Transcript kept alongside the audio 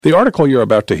The article you're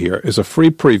about to hear is a free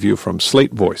preview from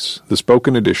Slate Voice, the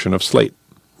spoken edition of Slate.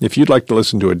 If you'd like to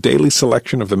listen to a daily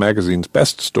selection of the magazine's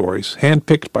best stories,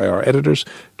 handpicked by our editors,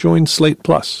 join Slate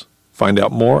Plus. Find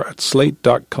out more at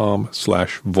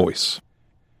slate.com/voice.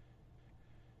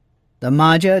 The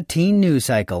MAGA teen news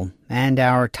cycle and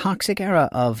our toxic era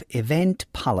of event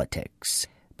politics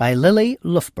by Lily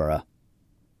Loughborough.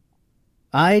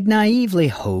 I'd naively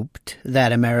hoped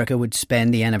that America would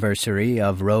spend the anniversary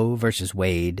of Roe v.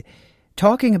 Wade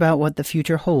talking about what the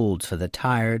future holds for the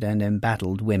tired and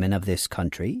embattled women of this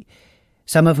country,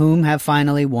 some of whom have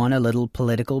finally won a little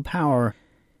political power.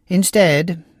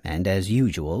 Instead, and as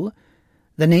usual,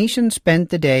 the nation spent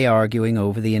the day arguing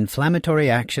over the inflammatory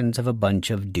actions of a bunch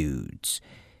of dudes.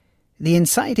 The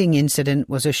inciting incident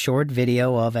was a short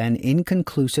video of an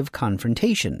inconclusive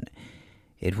confrontation.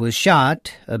 It was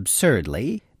shot,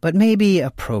 absurdly, but maybe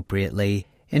appropriately,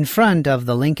 in front of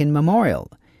the Lincoln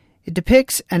Memorial. It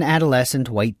depicts an adolescent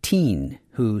white teen,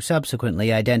 who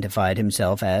subsequently identified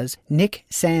himself as Nick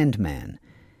Sandman,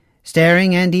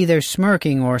 staring and either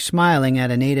smirking or smiling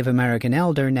at a Native American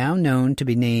elder now known to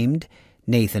be named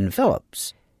Nathan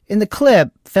Phillips. In the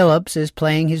clip, Phillips is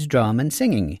playing his drum and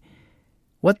singing.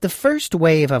 What the first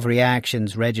wave of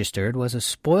reactions registered was a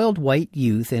spoiled white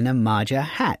youth in a MAGA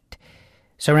hat,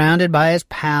 surrounded by his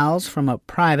pals from a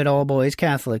private all-boys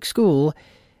Catholic school,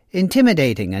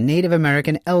 intimidating a Native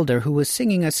American elder who was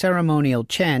singing a ceremonial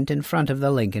chant in front of the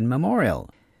Lincoln Memorial.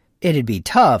 It'd be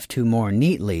tough to more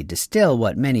neatly distill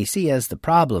what many see as the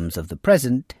problems of the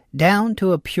present down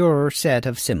to a purer set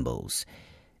of symbols.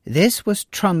 This was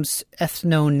Trump's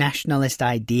ethno-nationalist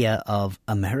idea of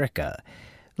America,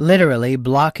 literally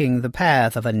blocking the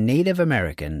path of a Native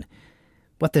American.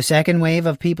 What the second wave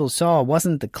of people saw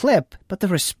wasn't the clip, but the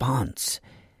response.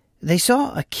 They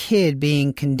saw a kid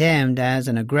being condemned as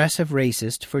an aggressive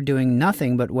racist for doing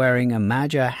nothing but wearing a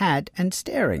MAGA hat and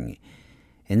staring.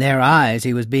 In their eyes,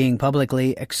 he was being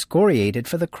publicly excoriated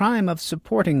for the crime of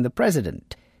supporting the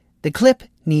president. The clip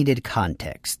needed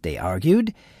context, they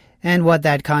argued, and what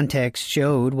that context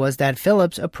showed was that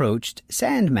Phillips approached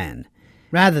Sandman,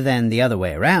 rather than the other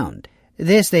way around.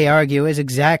 This, they argue, is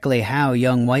exactly how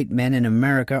young white men in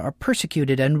America are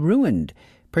persecuted and ruined,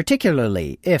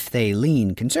 particularly if they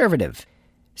lean conservative.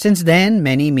 Since then,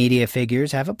 many media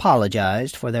figures have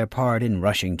apologized for their part in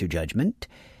rushing to judgment.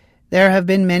 There have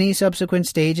been many subsequent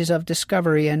stages of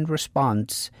discovery and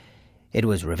response. It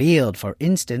was revealed, for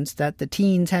instance, that the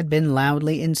teens had been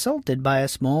loudly insulted by a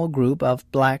small group of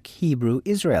black Hebrew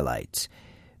Israelites,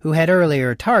 who had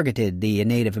earlier targeted the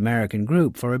Native American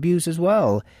group for abuse as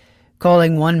well,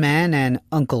 calling one man an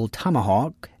Uncle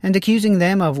Tomahawk and accusing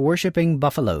them of worshipping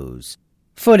buffaloes.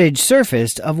 Footage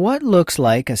surfaced of what looks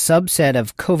like a subset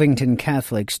of Covington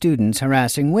Catholic students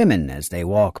harassing women as they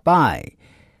walk by.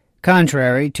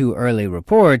 Contrary to early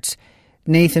reports,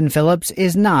 Nathan Phillips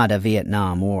is not a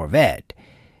Vietnam War vet.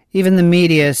 Even the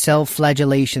media's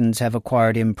self-flagellations have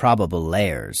acquired improbable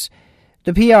layers.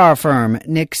 The PR firm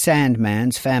Nick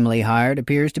Sandman's family hired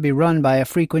appears to be run by a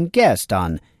frequent guest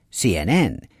on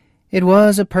CNN. It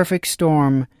was a perfect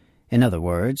storm, in other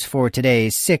words, for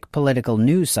today's sick political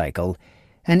news cycle,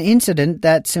 an incident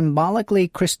that symbolically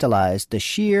crystallized the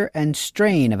sheer and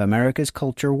strain of America's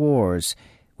culture wars,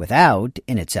 without,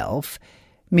 in itself,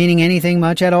 meaning anything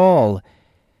much at all.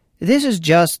 This is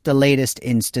just the latest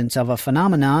instance of a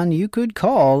phenomenon you could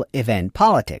call event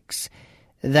politics,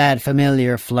 that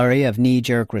familiar flurry of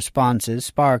knee-jerk responses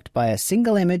sparked by a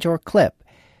single image or clip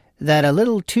that a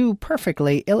little too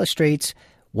perfectly illustrates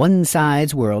one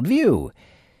side's worldview.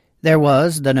 There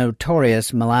was the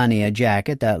notorious Melania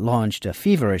jacket that launched a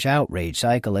feverish outrage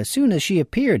cycle as soon as she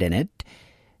appeared in it.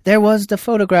 There was the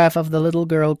photograph of the little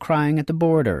girl crying at the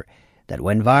border that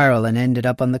went viral and ended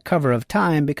up on the cover of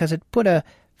Time because it put a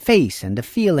face and a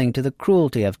feeling to the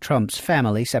cruelty of Trump's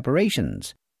family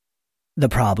separations. The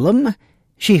problem?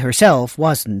 She herself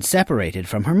wasn't separated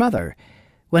from her mother.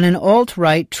 When an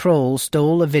alt-right troll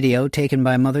stole a video taken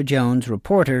by Mother Jones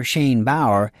reporter Shane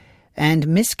Bauer and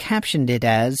miscaptioned it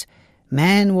as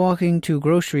 "Man walking to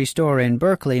grocery store in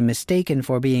Berkeley mistaken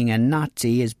for being a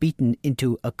Nazi is beaten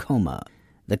into a coma."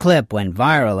 The clip went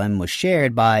viral and was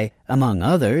shared by, among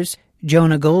others,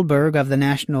 Jonah Goldberg of the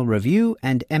National Review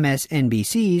and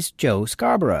MSNBC's Joe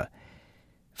Scarborough.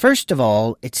 First of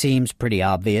all, it seems pretty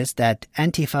obvious that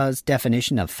Antifa's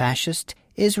definition of fascist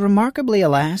is remarkably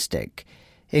elastic,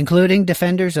 including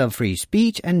defenders of free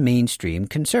speech and mainstream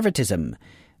conservatism.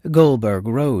 Goldberg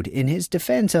wrote in his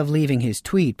defense of leaving his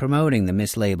tweet promoting the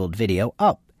mislabeled video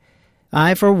up.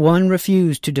 "I, for one,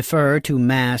 refuse to defer to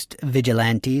masked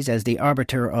vigilantes as the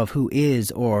arbiter of who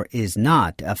is or is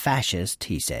not a fascist,"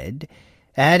 he said,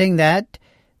 adding that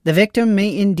The victim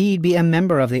may indeed be a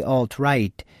member of the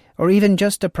alt-right, or even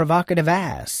just a provocative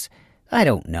ass. I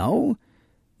don't know.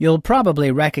 You'll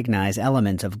probably recognize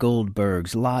elements of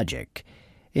Goldberg's logic.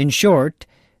 In short,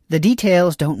 the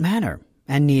details don't matter,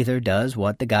 and neither does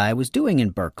what the guy was doing in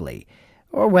Berkeley,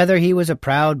 or whether he was a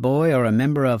Proud Boy or a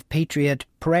member of Patriot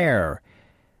Prayer.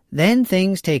 Then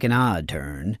things take an odd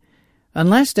turn.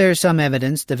 Unless there's some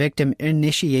evidence the victim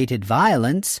initiated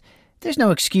violence, there's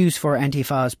no excuse for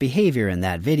Antifa's behavior in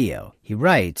that video, he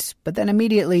writes, but then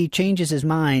immediately changes his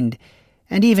mind.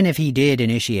 And even if he did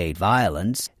initiate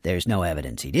violence, there's no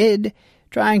evidence he did.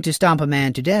 Trying to stomp a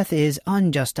man to death is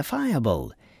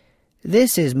unjustifiable.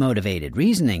 This is motivated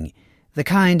reasoning, the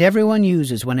kind everyone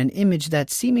uses when an image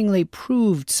that seemingly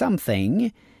proved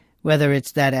something, whether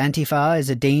it's that Antifa is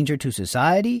a danger to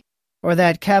society or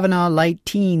that Kavanaugh-light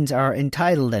teens are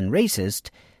entitled and racist,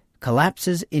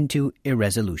 collapses into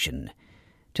irresolution.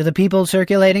 To the people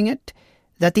circulating it,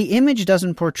 that the image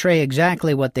doesn't portray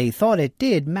exactly what they thought it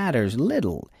did matters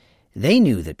little. They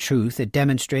knew the truth it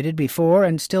demonstrated before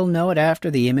and still know it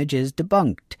after the image is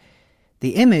debunked.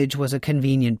 The image was a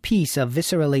convenient piece of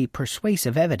viscerally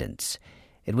persuasive evidence.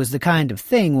 It was the kind of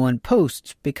thing one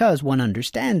posts because one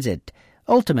understands it,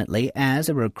 ultimately as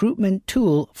a recruitment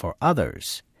tool for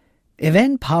others.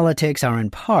 Event politics are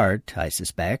in part, I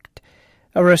suspect,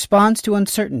 a response to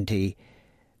uncertainty.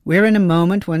 We're in a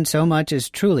moment when so much is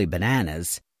truly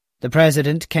bananas. The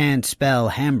president can't spell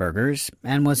hamburgers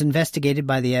and was investigated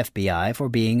by the FBI for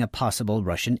being a possible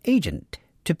Russian agent.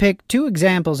 To pick two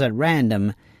examples at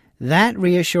random, that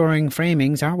reassuring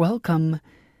framings are welcome.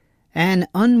 An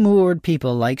unmoored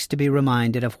people likes to be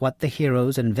reminded of what the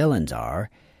heroes and villains are,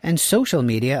 and social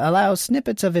media allows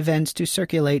snippets of events to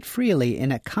circulate freely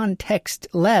in a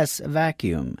context-less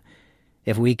vacuum.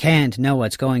 If we can't know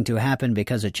what's going to happen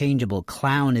because a changeable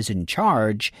clown is in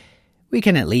charge, we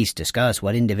can at least discuss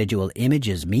what individual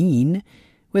images mean,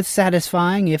 with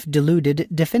satisfying if diluted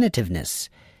definitiveness.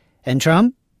 And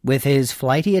Trump, with his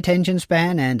flighty attention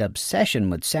span and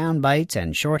obsession with sound bites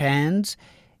and shorthands,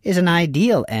 is an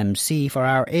ideal MC for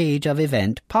our age of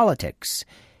event politics.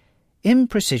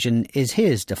 Imprecision is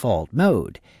his default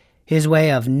mode. His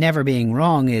way of never being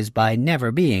wrong is by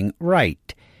never being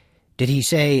right. Did he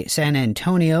say San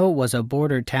Antonio was a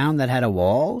border town that had a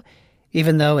wall,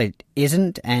 even though it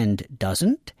isn't and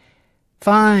doesn't?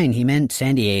 Fine, he meant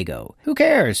San Diego. Who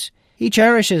cares? He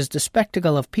cherishes the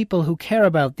spectacle of people who care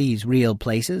about these real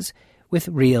places, with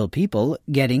real people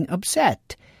getting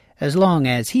upset, as long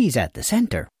as he's at the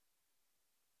center.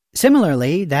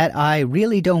 Similarly, that I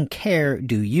really don't care,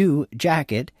 do you,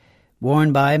 jacket,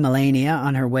 worn by Melania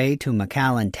on her way to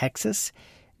McAllen, Texas,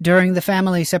 during the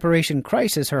family separation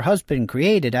crisis her husband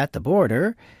created at the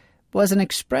border, was an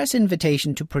express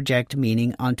invitation to project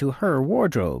meaning onto her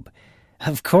wardrobe.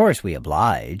 Of course we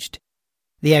obliged.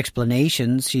 The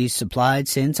explanations she's supplied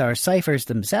since are ciphers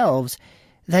themselves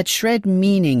that shred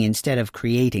meaning instead of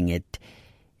creating it.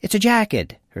 It's a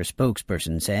jacket, her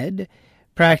spokesperson said,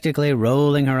 practically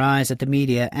rolling her eyes at the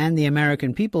media and the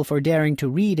American people for daring to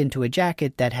read into a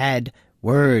jacket that had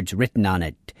words written on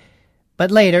it.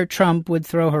 But later, Trump would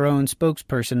throw her own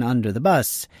spokesperson under the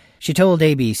bus. She told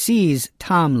ABC's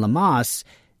Tom Lamas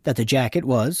that the jacket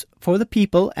was for the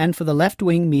people and for the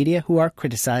left-wing media who are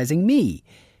criticizing me,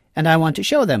 and I want to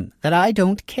show them that I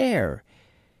don't care.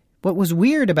 What was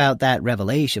weird about that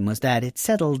revelation was that it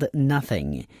settled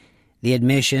nothing. The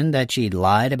admission that she'd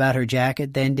lied about her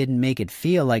jacket then didn't make it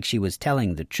feel like she was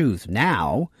telling the truth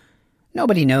now.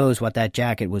 Nobody knows what that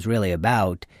jacket was really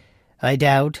about. I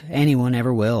doubt anyone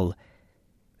ever will.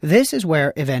 This is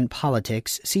where event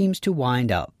politics seems to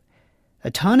wind up. A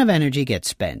ton of energy gets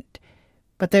spent,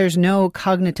 but there's no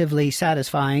cognitively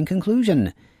satisfying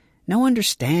conclusion, no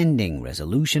understanding,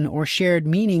 resolution, or shared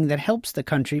meaning that helps the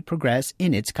country progress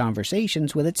in its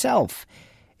conversations with itself.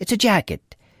 It's a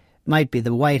jacket. Might be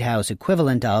the White House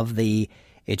equivalent of the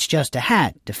 "it's just a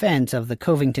hat" defense of the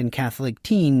Covington Catholic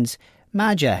teens'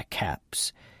 MAGA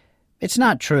caps. It's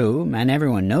not true, and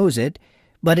everyone knows it,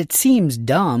 but it seems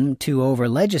dumb to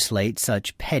over-legislate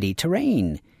such petty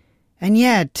terrain. And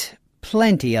yet,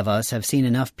 plenty of us have seen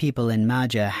enough people in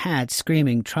MAGA hats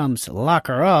screaming Trump's "lock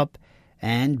her up"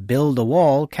 and "build a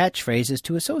wall" catchphrases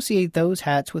to associate those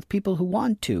hats with people who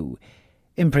want to,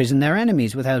 imprison their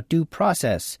enemies without due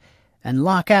process, and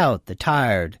lock out the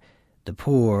tired, the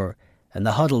poor, and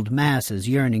the huddled masses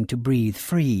yearning to breathe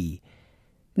free.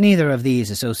 Neither of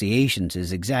these associations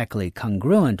is exactly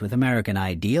congruent with American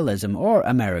idealism or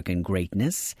American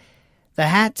greatness. The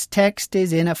hat's text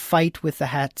is in a fight with the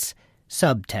hat's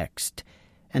subtext,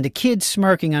 and a kid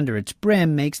smirking under its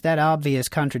brim makes that obvious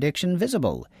contradiction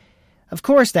visible. Of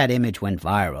course that image went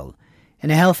viral. In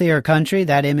a healthier country,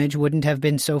 that image wouldn't have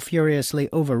been so furiously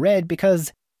overread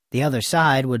because the other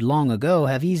side would long ago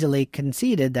have easily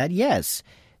conceded that, yes,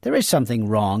 there is something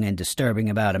wrong and disturbing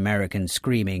about Americans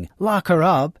screaming, "Lock her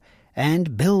up,"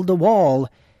 and "build a wall."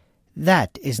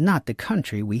 That is not the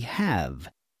country we have.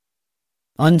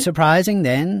 Unsurprising,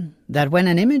 then, that when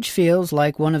an image feels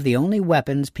like one of the only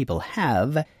weapons people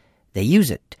have, they use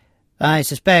it. I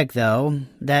suspect, though,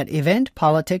 that event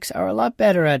politics are a lot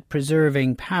better at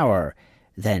preserving power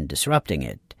than disrupting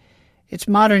it. It's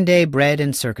modern-day bread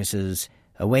and circuses,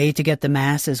 a way to get the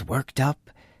masses worked up.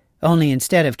 Only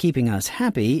instead of keeping us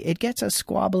happy, it gets us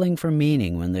squabbling for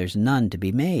meaning when there's none to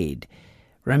be made.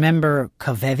 Remember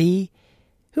Kofevi?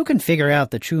 Who can figure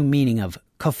out the true meaning of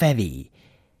Kofevi?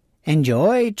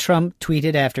 "Enjoy," Trump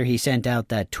tweeted after he sent out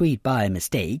that tweet by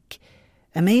mistake.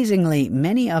 Amazingly,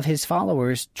 many of his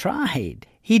followers tried.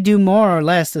 He'd do more or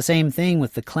less the same thing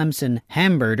with the Clemson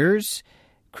hamburgers,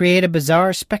 create a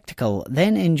bizarre spectacle,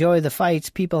 then enjoy the fights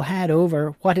people had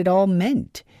over what it all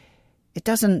meant. It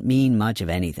doesn't mean much of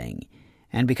anything,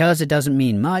 and because it doesn't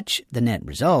mean much, the net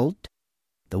result,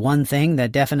 the one thing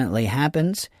that definitely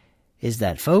happens, is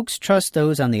that folks trust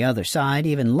those on the other side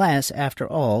even less after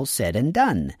all's said and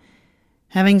done,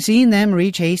 having seen them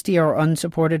reach hasty or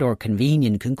unsupported or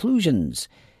convenient conclusions.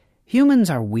 Humans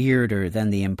are weirder than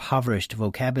the impoverished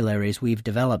vocabularies we've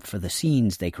developed for the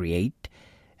scenes they create,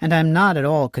 and I'm not at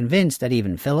all convinced that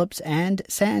even Phillips and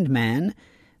Sandman,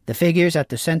 the figures at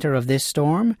the center of this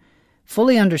storm,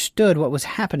 fully understood what was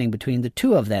happening between the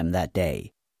two of them that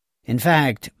day. In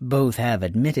fact, both have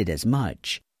admitted as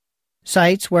much.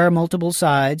 Sites where multiple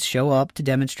sides show up to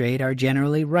demonstrate are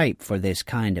generally ripe for this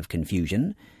kind of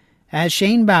confusion, as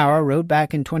Shane Bauer wrote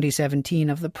back in 2017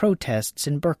 of the protests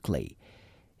in Berkeley.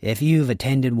 If you've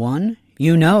attended one,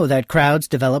 you know that crowds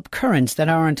develop currents that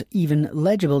aren't even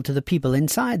legible to the people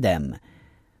inside them.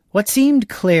 What seemed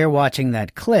clear watching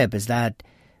that clip is that,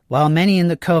 while many in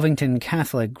the Covington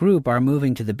Catholic group are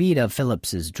moving to the beat of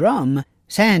Phillips's drum,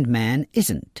 Sandman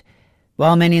isn't.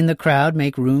 While many in the crowd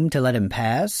make room to let him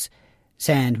pass,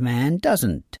 Sandman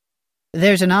doesn't.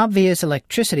 There's an obvious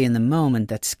electricity in the moment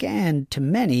that scanned to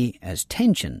many as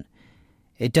tension.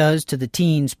 It does to the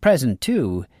teens present,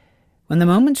 too. When the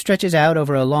moment stretches out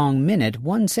over a long minute,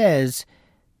 one says,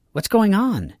 "What's going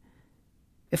on?"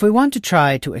 If we want to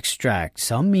try to extract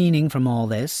some meaning from all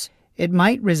this, it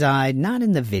might reside not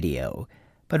in the video,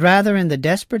 but rather in the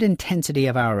desperate intensity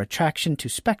of our attraction to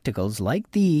spectacles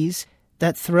like these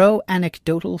that throw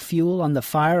anecdotal fuel on the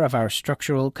fire of our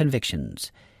structural convictions.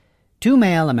 Two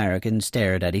male Americans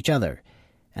stared at each other,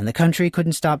 and the country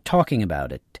couldn't stop talking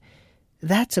about it.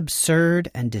 That's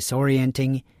absurd and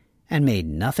disorienting, and made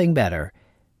nothing better,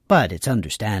 but it's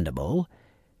understandable.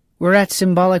 We're at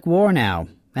symbolic war now,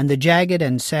 and the jagged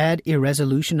and sad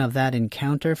irresolution of that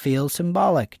encounter feels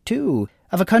symbolic, too,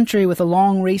 of a country with a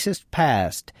long racist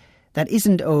past that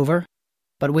isn't over,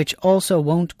 but which also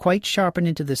won't quite sharpen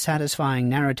into the satisfying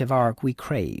narrative arc we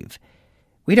crave.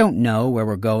 We don't know where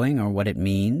we're going or what it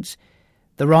means.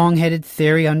 The wrong-headed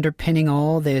theory underpinning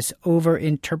all this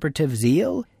over-interpretive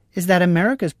zeal is that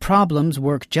America's problems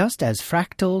work just as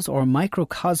fractals or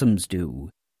microcosms do.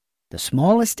 The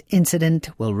smallest incident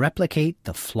will replicate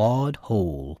the flawed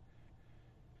whole.